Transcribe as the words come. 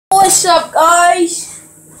What's up, guys?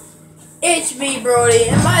 It's me, Brody,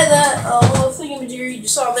 and by that little thingamajigger you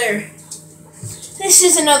just saw there, this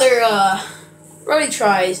is another Brody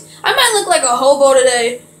Tries. I might look like a hobo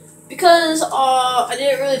today because I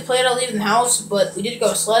didn't really plan on leaving the house, but we did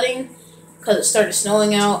go sledding because it started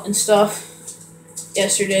snowing out and stuff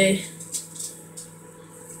yesterday.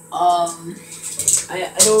 I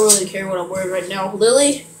don't really care what I'm wearing right now.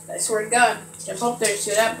 Lily, I swear to God, jump up there and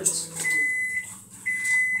see what happens.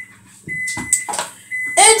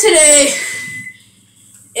 And today,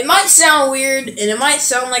 it might sound weird, and it might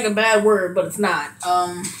sound like a bad word, but it's not.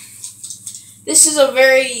 This is a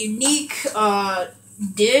very unique,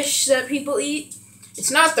 dish that people eat.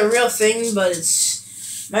 It's not the real thing, but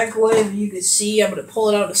it's microwave, you can see. I'm gonna pull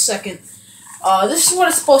it out in a second. This is what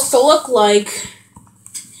it's supposed to look like,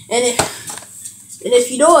 and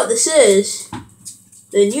if you know what this is,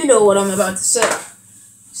 then you know what I'm about to say.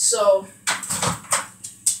 So,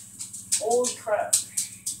 holy crap.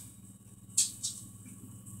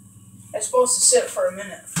 It's supposed to sit for a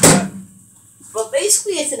minute. But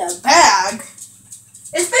basically it's in a bag.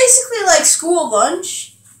 It's basically like school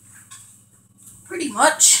lunch. Pretty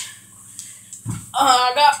much.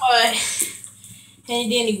 I got my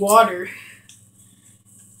handy dandy water.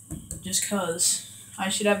 Just cause I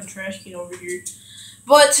should have the trash can over here.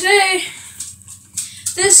 But today,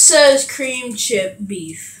 this says cream chip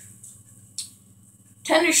beef.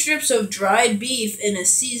 Tender strips of dried beef in a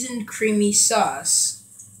seasoned creamy sauce,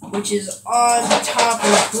 which is on top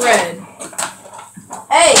of bread.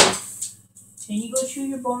 Hey! Can you go chew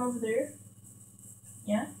your bone over there?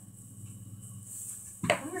 Yeah?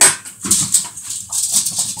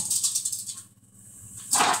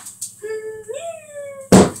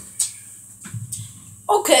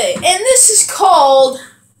 Okay, and this is called...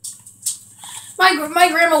 My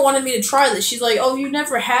grandma wanted me to try this. She's like, oh, you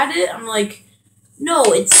never had it? I'm like, no,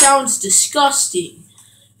 it sounds disgusting.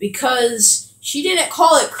 Because she didn't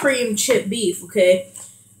call it cream chip beef, okay?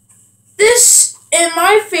 This, in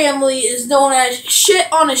my family, is known as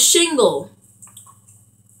shit on a shingle.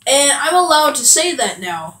 And I'm allowed to say that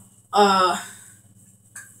now.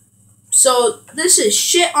 So, this is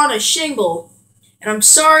shit on a shingle. And I'm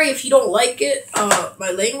sorry if you don't like it,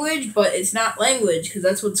 my language, but it's not language, because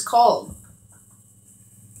that's what it's called.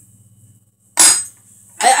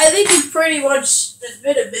 I think it's pretty much, it's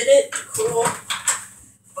been a minute, cool.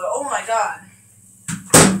 But, oh my god.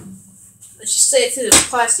 Let's just say it's in a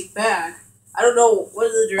plastic bag. I don't know what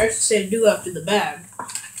the directions say to do after the bag.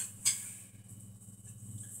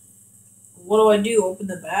 What do? Open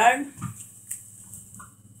the bag?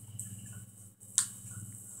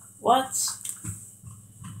 What?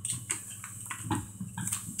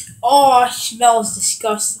 Oh, it smells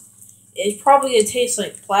disgusting. It's probably gonna taste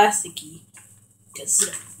like plasticky. It's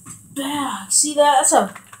in a bag. See that?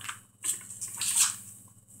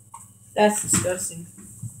 That's disgusting.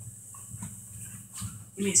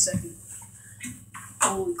 Give me a second.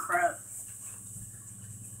 Holy crap.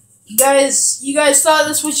 You guys thought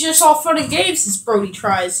this was just all fun and games since Brody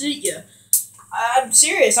Tries, didn't you? I'm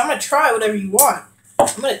serious. I'm gonna try whatever you want.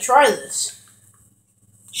 I'm gonna try this.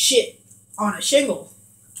 Shit on a shingle.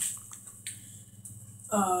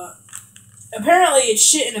 Apparently it's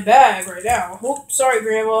shit in a bag right now. Whoop, sorry,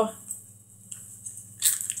 Grandma.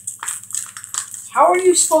 How are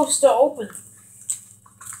you supposed to open it?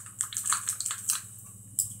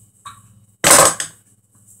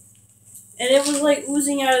 And it was like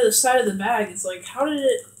oozing out of the side of the bag. It's like, how did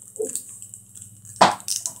it...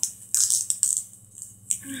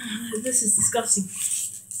 This is disgusting.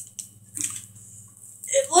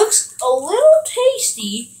 It looks a little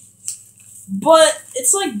tasty, but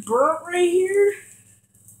it's like burnt right here.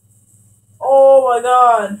 Oh my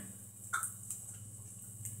god.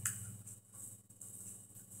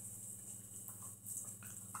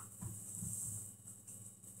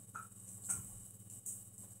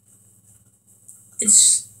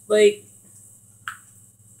 It's like,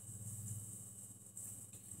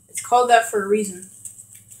 it's called that for a reason.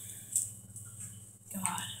 God,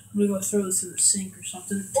 I'm gonna go throw this in the sink or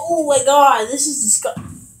something. Oh my god, this is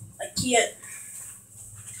disgusting. I can't.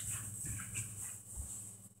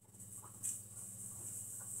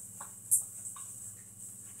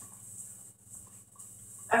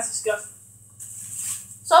 That's disgusting.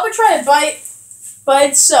 So I'm gonna try a bite by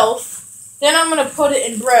itself. Then I'm gonna put it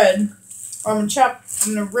in bread. Or I'm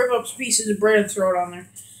gonna rip up pieces of bread and throw it on there.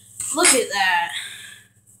 Look at that.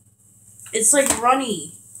 It's like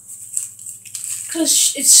runny.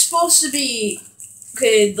 Because it's supposed to be,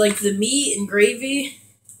 okay, like the meat and gravy,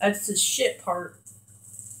 that's the shit part.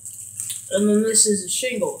 And then this is a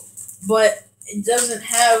shingle. But it doesn't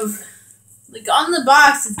have Like, on the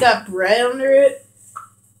box, it's got bread under it,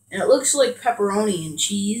 and it looks like pepperoni and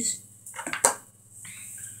cheese.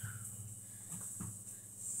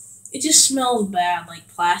 It just smells bad, like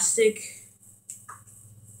plastic.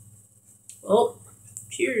 Well,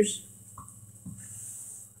 cheers.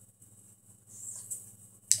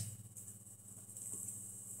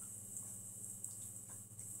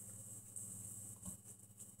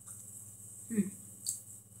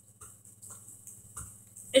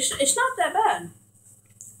 It's not that bad.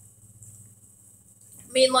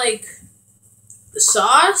 I mean, like, the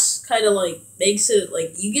sauce kind of, like, makes it,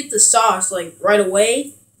 like, you get the sauce, like, right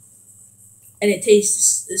away, and it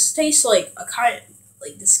tastes like a kind of,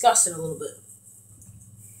 like, disgusting a little bit.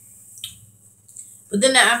 But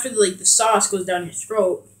then after, like, the sauce goes down your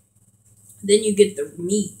throat, then you get the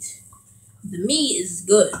meat. The meat is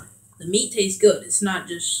good. The meat tastes good. It's not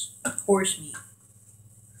just horse meat.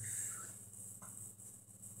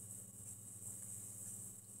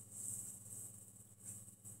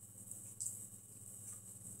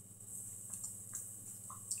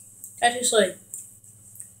 That's just like,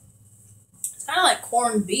 it's kind of like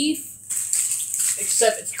corned beef,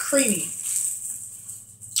 except it's creamy.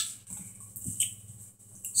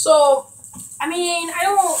 So, I mean, I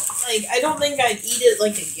don't think I'd eat it,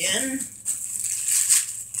 like, again.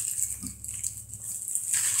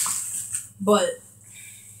 But,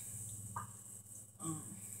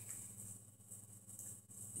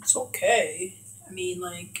 it's okay. I mean,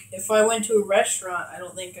 like, if I went to a restaurant, I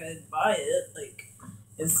don't think I'd buy it. Like,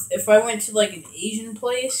 if I went to, like, an Asian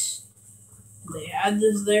place, and they had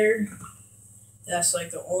this there, that's,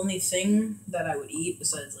 like, the only thing that I would eat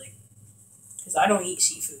besides, like, because I don't eat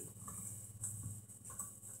seafood.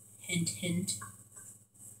 Hint, hint.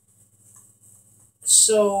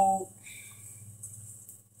 So,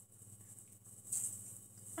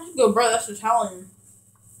 let's go, bro, that's Italian.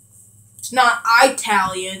 It's not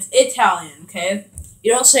Italian, it's Italian, okay?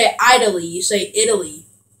 You don't say Italy, you say Italy.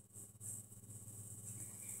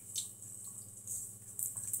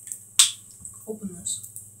 Open this.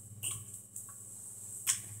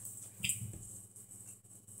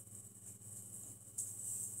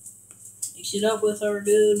 Mix it up with our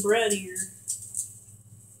good bread here.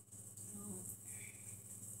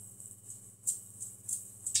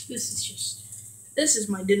 This is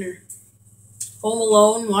my dinner. Home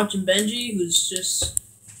alone, watching Benji, who's just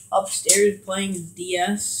upstairs playing his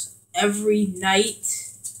DS every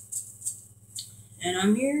night. And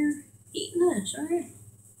I'm here eating this, alright?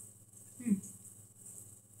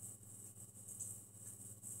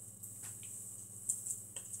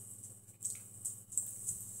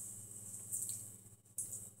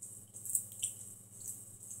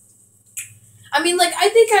 I mean, like, I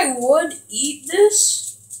think I would eat this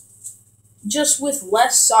just with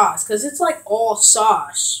less sauce, because it's, like, all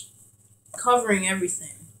sauce covering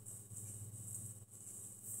everything.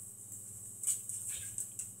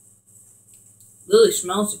 Lily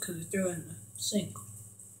smells it because it threw it in the sink.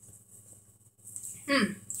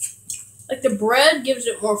 Like, the bread gives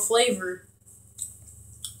it more flavor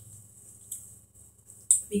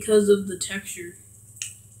because of the texture.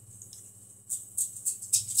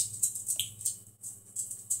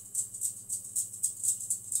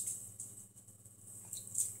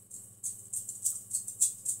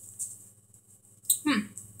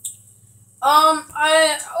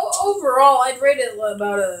 Overall, I'd rate it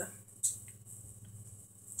about a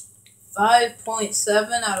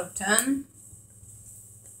 5.7 out of 10.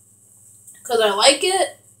 Because I like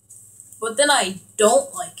it, but then I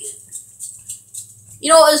don't like it. You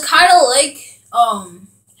know, it's kind of like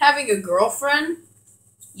having a girlfriend.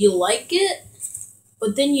 You like it,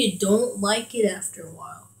 but then you don't like it after a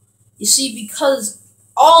while. You see, because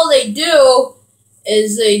all they do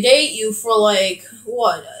is they date you for like,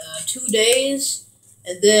 2 days,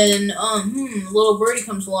 and then, little Brody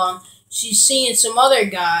comes along, she's seeing some other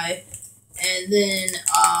guy, and then,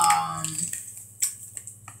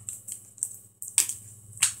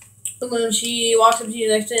 when she walks up to you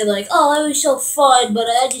the next day, like, oh, it was so fun, but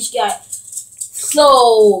I just got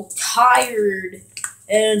so tired,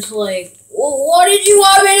 and it's like, well, what did you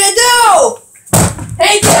want me to do?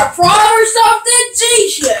 Take it a prom or something?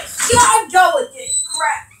 Jesus, God, go with this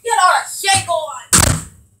crap. Get on a shingle on